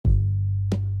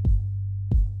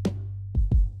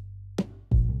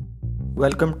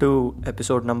Welcome to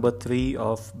episode number 3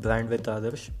 of Brand with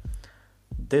Adarsh.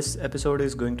 This episode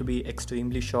is going to be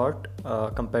extremely short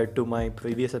compared to my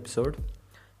previous episode.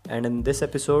 And in this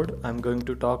episode, I'm going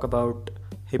to talk about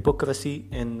hypocrisy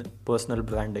in personal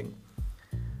branding.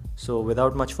 So,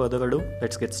 without much further ado,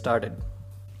 let's get started.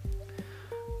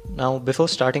 Now, before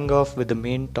starting off with the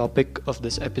main topic of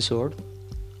this episode,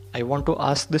 I want to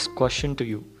ask this question to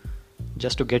you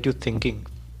just to get you thinking.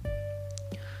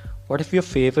 What if your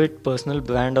favorite personal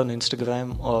brand on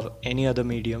Instagram or any other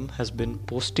medium has been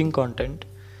posting content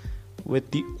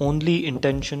with the only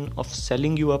intention of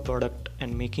selling you a product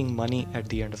and making money at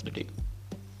the end of the day?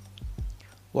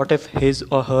 What if his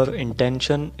or her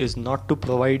intention is not to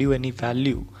provide you any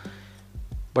value,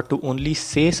 but to only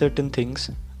say certain things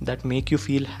that make you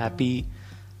feel happy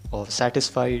or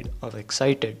satisfied or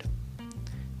excited,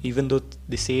 even though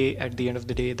they say at the end of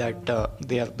the day that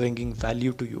they are bringing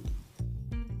value to you?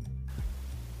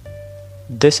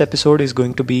 This episode is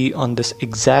going to be on this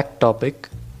exact topic,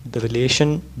 the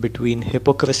relation between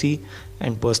hypocrisy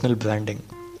and personal branding.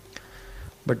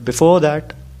 But before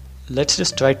that, let's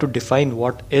just try to define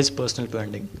what is personal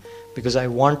branding, because I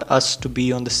want us to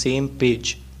be on the same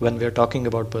page when we are talking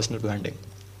about personal branding.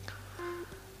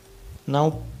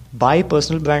 Now, by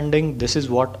personal branding, this is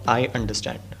what I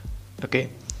understand. Okay,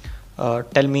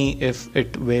 tell me if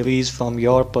it varies from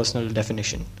your personal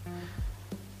definition.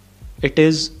 It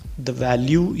is the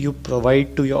value you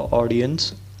provide to your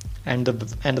audience and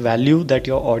the value that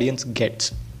your audience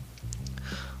gets.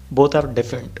 Both are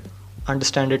different.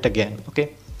 Understand it again,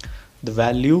 okay? The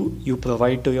value you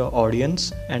provide to your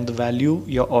audience and the value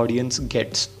your audience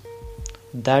gets.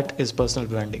 That is personal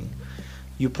branding.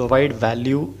 You provide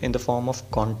value in the form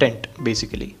of content,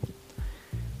 basically.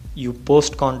 You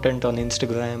post content on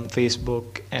Instagram,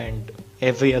 Facebook, and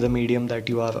every other medium that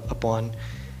you are upon.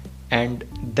 And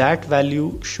that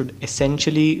value should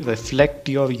essentially reflect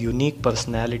your unique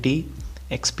personality,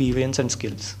 experience, and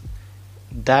skills.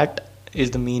 That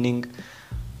is the meaning,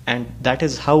 and that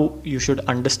is how you should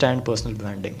understand personal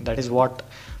branding. That is what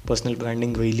personal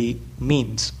branding really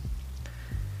means.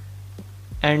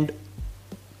 And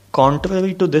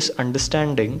contrary to this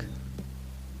understanding,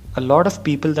 a lot of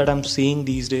people that I'm seeing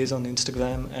these days on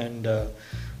Instagram and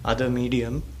other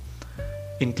medium,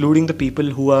 including the people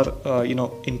who are,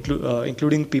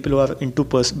 including people who are into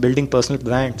building personal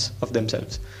brands of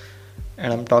themselves.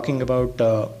 And I'm talking about,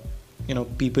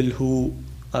 people who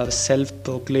are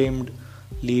self-proclaimed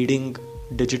leading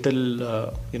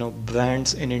digital,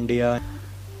 brands in India.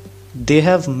 They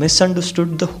have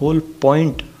misunderstood the whole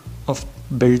point of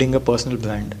building a personal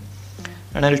brand.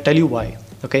 And I'll tell you why,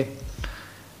 okay?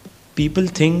 People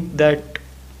think that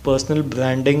personal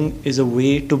branding is a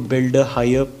way to build a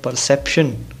higher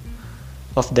perception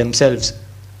of themselves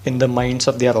in the minds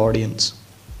of their audience.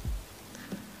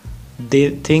 They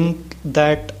think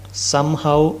that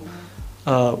somehow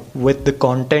with the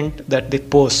content that they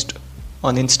post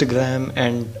on Instagram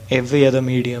and every other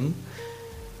medium,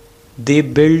 they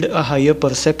build a higher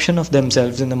perception of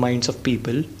themselves in the minds of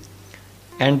people.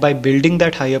 And by building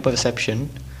that higher perception,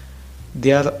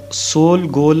 their sole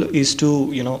goal is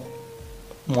to,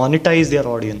 monetize their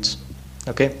audience.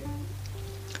 Okay,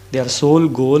 their sole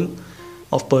goal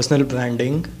of personal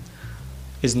branding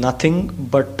is nothing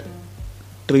but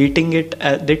they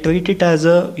treat it as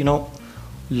a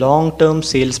long-term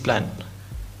sales plan.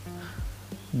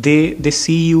 They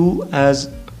see you as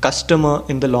a customer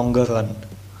in the longer run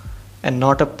and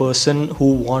not a person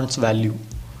who wants value,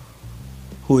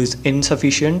 who is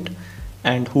insufficient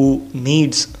and who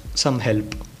needs some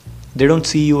help. They don't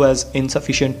see you as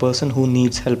insufficient person who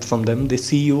needs help from them. They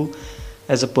see you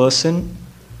as a person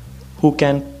who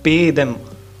can pay them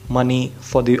money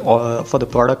for the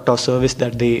product or service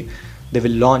that they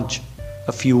will launch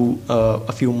a few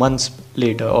months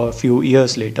later or a few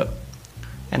years later.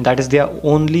 And that is their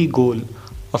only goal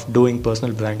of doing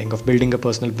personal branding, of building a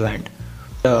personal brand.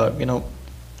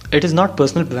 It is not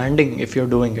personal branding if you're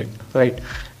doing it, right?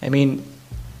 I mean,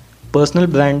 personal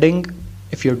branding,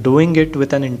 if you're doing it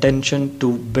with an intention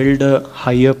to build a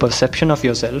higher perception of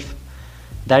yourself,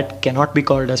 that cannot be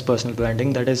called as personal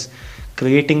branding. That is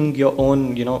creating your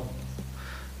own,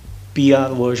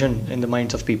 PR version in the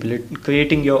minds of people,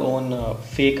 creating your own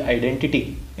fake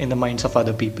identity in the minds of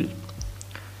other people.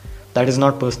 That is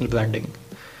not personal branding.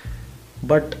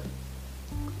 But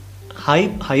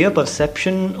higher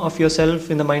perception of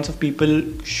yourself in the minds of people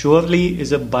surely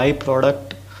is a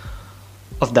byproduct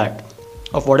of that,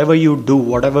 of whatever you do,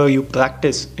 whatever you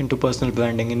practice into personal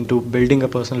branding, into building a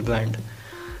personal brand.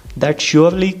 That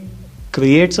surely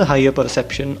creates a higher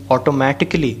perception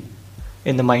automatically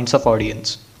in the minds of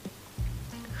audience.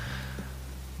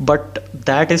 but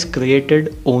that is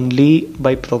created only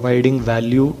by providing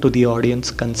value to the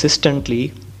audience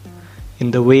consistently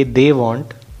in the way they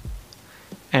want,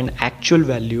 and actual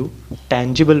value,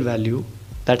 tangible value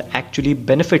that actually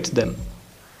benefits them.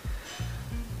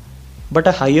 But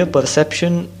a higher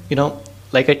perception,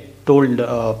 like I told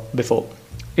before,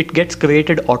 it gets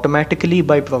created automatically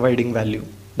by providing value.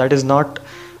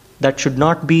 That should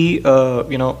not be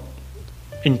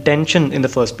intention in the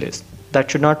first place. That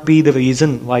should not be the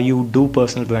reason why you do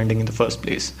personal branding in the first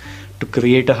place, to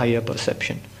create a higher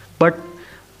perception. But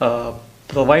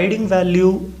providing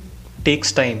value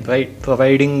takes time, right?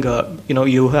 Providing,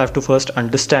 you have to first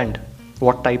understand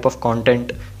what type of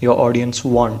content your audience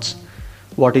wants,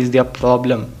 what is their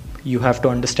problem. You have to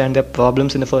understand their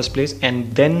problems in the first place,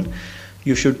 and then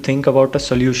you should think about a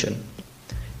solution.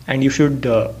 And you should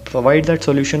provide that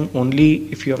solution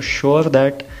only if you are sure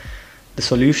that the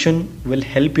solution will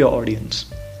help your audience.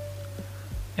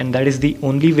 And that is the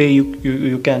only way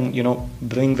you can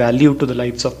bring value to the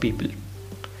lives of people.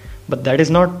 But that is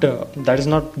not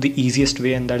the easiest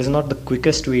way, and that is not the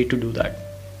quickest way to do that,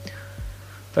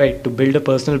 right? To build a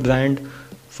personal brand,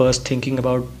 first thinking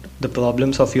about the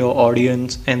problems of your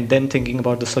audience, and then thinking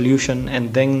about the solution,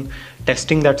 and then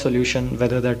testing that solution,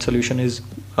 whether that solution is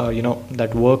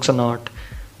that works or not.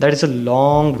 That is a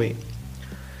long way.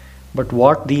 But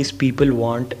what these people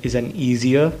want is an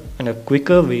easier and a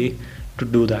quicker way to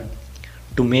do that,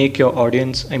 to make your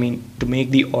audience, to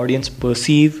make the audience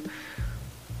perceive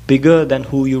bigger than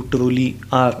who you truly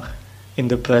are in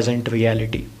the present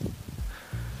reality.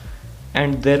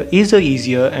 And there is a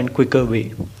easier and quicker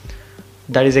way.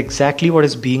 That is exactly what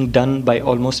is being done by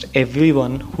almost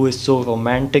everyone who is so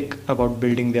romantic about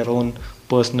building their own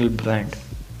personal brand.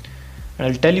 And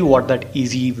I'll tell you what that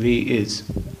easy way is.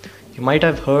 You might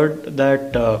have heard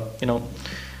that,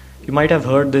 you might have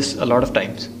heard this a lot of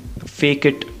times. Fake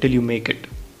it till you make it.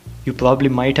 You probably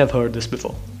might have heard this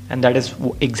before. And that is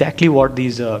exactly what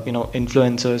these,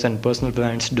 influencers and personal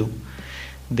brands do.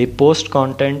 They post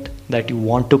content that you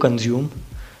want to consume,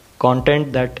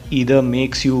 content that either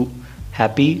makes you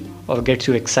happy or gets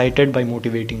you excited by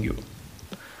motivating you.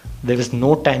 There is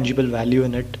no tangible value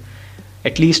in it,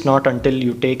 at least not until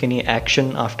you take any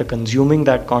action after consuming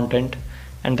that content,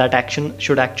 and that action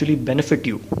should actually benefit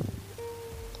you.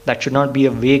 That should not be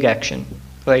a vague action,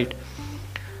 right?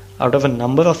 Out of a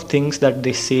number of things that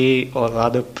they say, or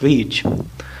rather preach,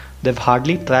 they've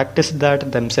hardly practiced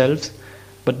that themselves,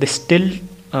 but they still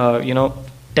tell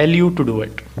you to do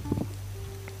it.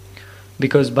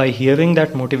 Because by hearing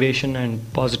that motivation and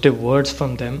positive words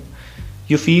from them,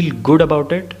 you feel good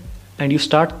about it, and you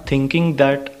start thinking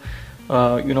that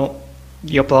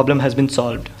your problem has been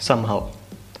solved somehow.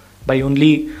 By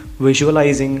only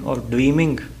visualizing or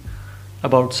dreaming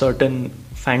about certain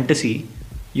fantasy,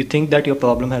 you think that your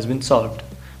problem has been solved.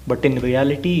 But in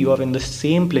reality, you are in the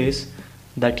same place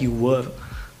that you were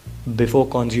before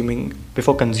consuming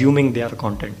their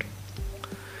content.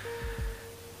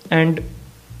 And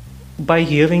by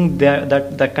hearing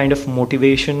that kind of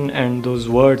motivation and those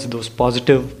words, those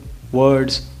positive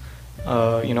words,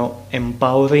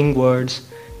 empowering words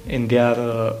in their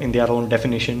own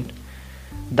definition,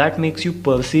 that makes you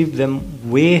perceive them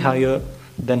way higher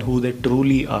than who they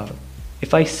truly are.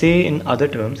 If I say in other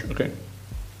terms, okay,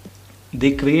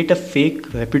 they create a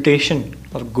fake reputation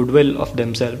or goodwill of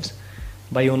themselves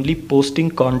by only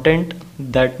posting content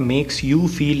that makes you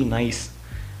feel nice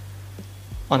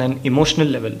on an emotional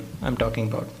level. I'm talking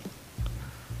about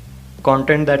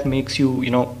content that makes you,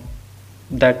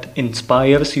 that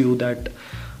inspires you, that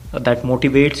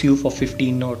motivates you for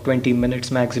 15 or 20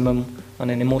 minutes maximum on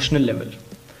an emotional level.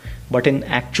 But in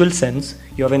actual sense,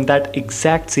 you're in that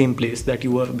exact same place that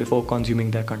you were before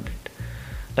consuming their content.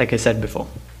 Like I said before,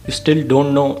 you still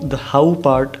don't know the how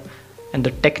part and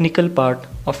the technical part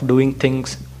of doing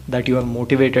things that you are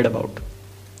motivated about,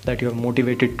 that you are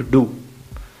motivated to do.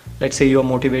 Let's say you are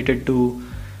motivated to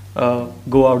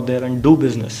go out there and do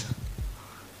business.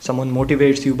 Someone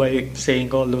motivates you by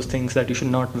saying all those things, that you should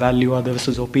not value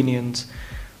others' opinions,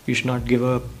 you should not give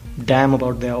a damn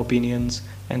about their opinions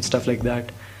and stuff like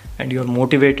that. And you're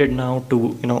motivated now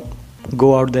to,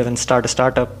 go out there and start a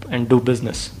startup and do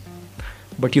business.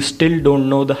 But you still don't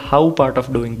know the how part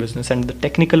of doing business and the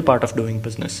technical part of doing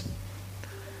business.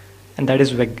 And that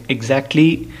is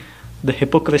exactly the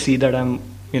hypocrisy that I'm,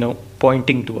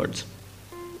 pointing towards.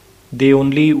 They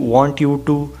only want you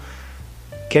to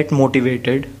get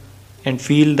motivated and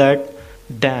feel that,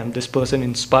 damn, this person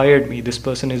inspired me, this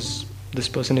person is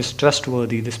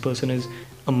trustworthy, this person is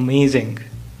amazing,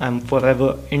 I'm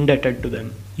forever indebted to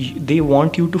them. They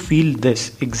want you to feel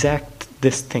this exact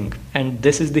this thing. And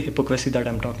this is the hypocrisy that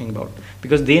I'm talking about,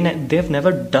 because they've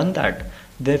never done that.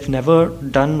 They've never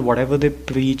done whatever they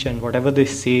preach and whatever they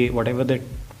say, whatever they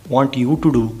want you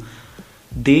to do.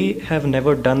 They have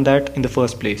never done that in the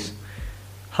first place.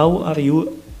 How are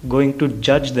you going to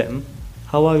judge them?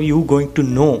 How are you going to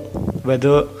know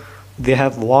whether they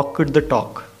have walked the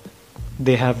talk,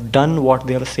 they have done what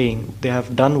they are saying, they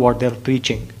have done what they are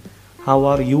preaching? How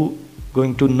are you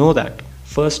going to know that?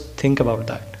 First, think about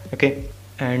that. Okay.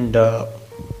 And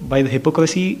by the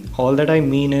hypocrisy, all that I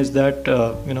mean is that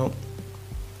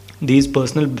these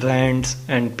personal brands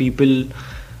and people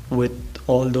with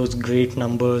all those great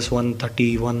numbers,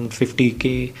 130,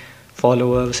 150k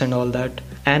followers and all that,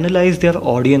 analyze their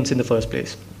audience in the first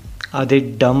place. Are they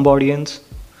dumb audience?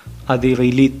 Are they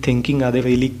really thinking? Are they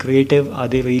really creative? Are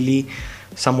they really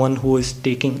someone who is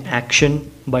taking action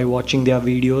by watching their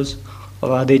videos?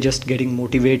 Or are they just getting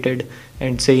motivated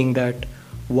and saying that,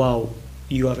 wow,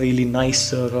 you are really nice,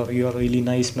 sir, or you are really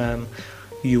nice, ma'am,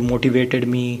 you motivated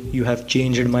me, you have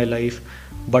changed my life?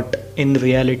 But in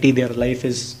reality, their life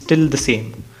is still the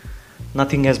same.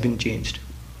 Nothing has been changed.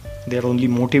 They are only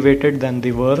motivated than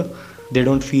they were. They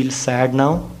don't feel sad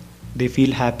now. They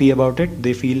feel happy about it.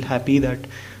 They feel happy that,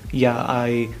 yeah,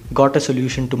 I got a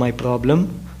solution to my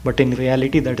problem. But in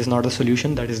reality, that is not a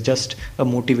solution. That is just a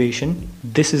motivation.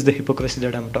 This is the hypocrisy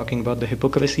that I'm talking about. The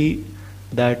hypocrisy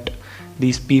that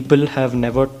these people have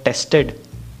never tested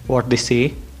what they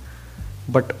say,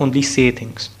 but only say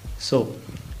things. So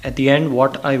at the end,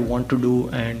 what I want to do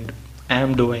and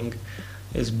am doing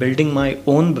is building my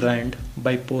own brand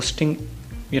by posting,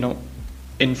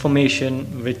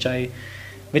 information which I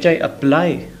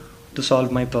apply to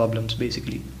solve my problems.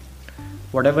 Basically,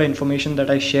 whatever information that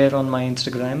I share on my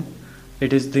Instagram,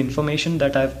 it is the information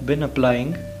that I've been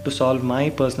applying to solve my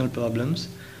personal problems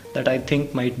that I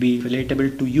think might be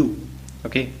relatable to you,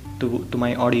 okay, to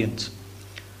my audience.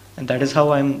 And that is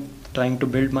how I'm trying to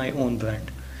build my own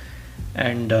brand.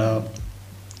 And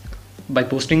by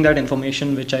posting that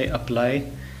information which I apply,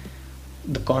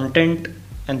 the content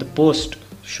and the post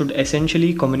should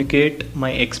essentially communicate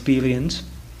my experience.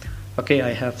 Okay,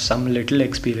 I have some little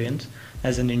experience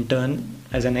as an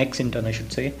ex-intern, I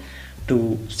should say,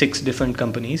 to 6 different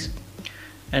companies.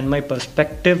 And my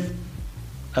perspective,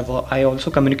 I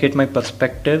also communicate my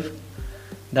perspective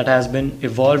that has been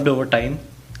evolved over time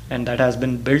and that has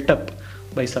been built up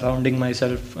by surrounding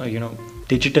myself,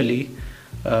 digitally,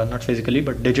 not physically,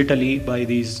 but digitally, by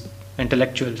these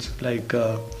intellectuals like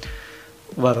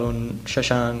Varun,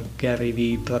 Shashank, Gary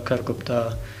Vee, Prakhar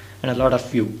Gupta, and a lot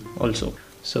of you also.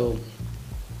 So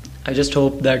I just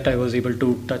hope that I was able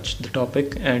to touch the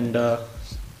topic, and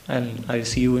I'll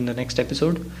see you in the next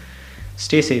episode.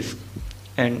 Stay safe,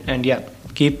 and yeah,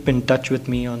 keep in touch with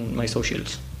me on my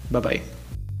socials. Bye bye.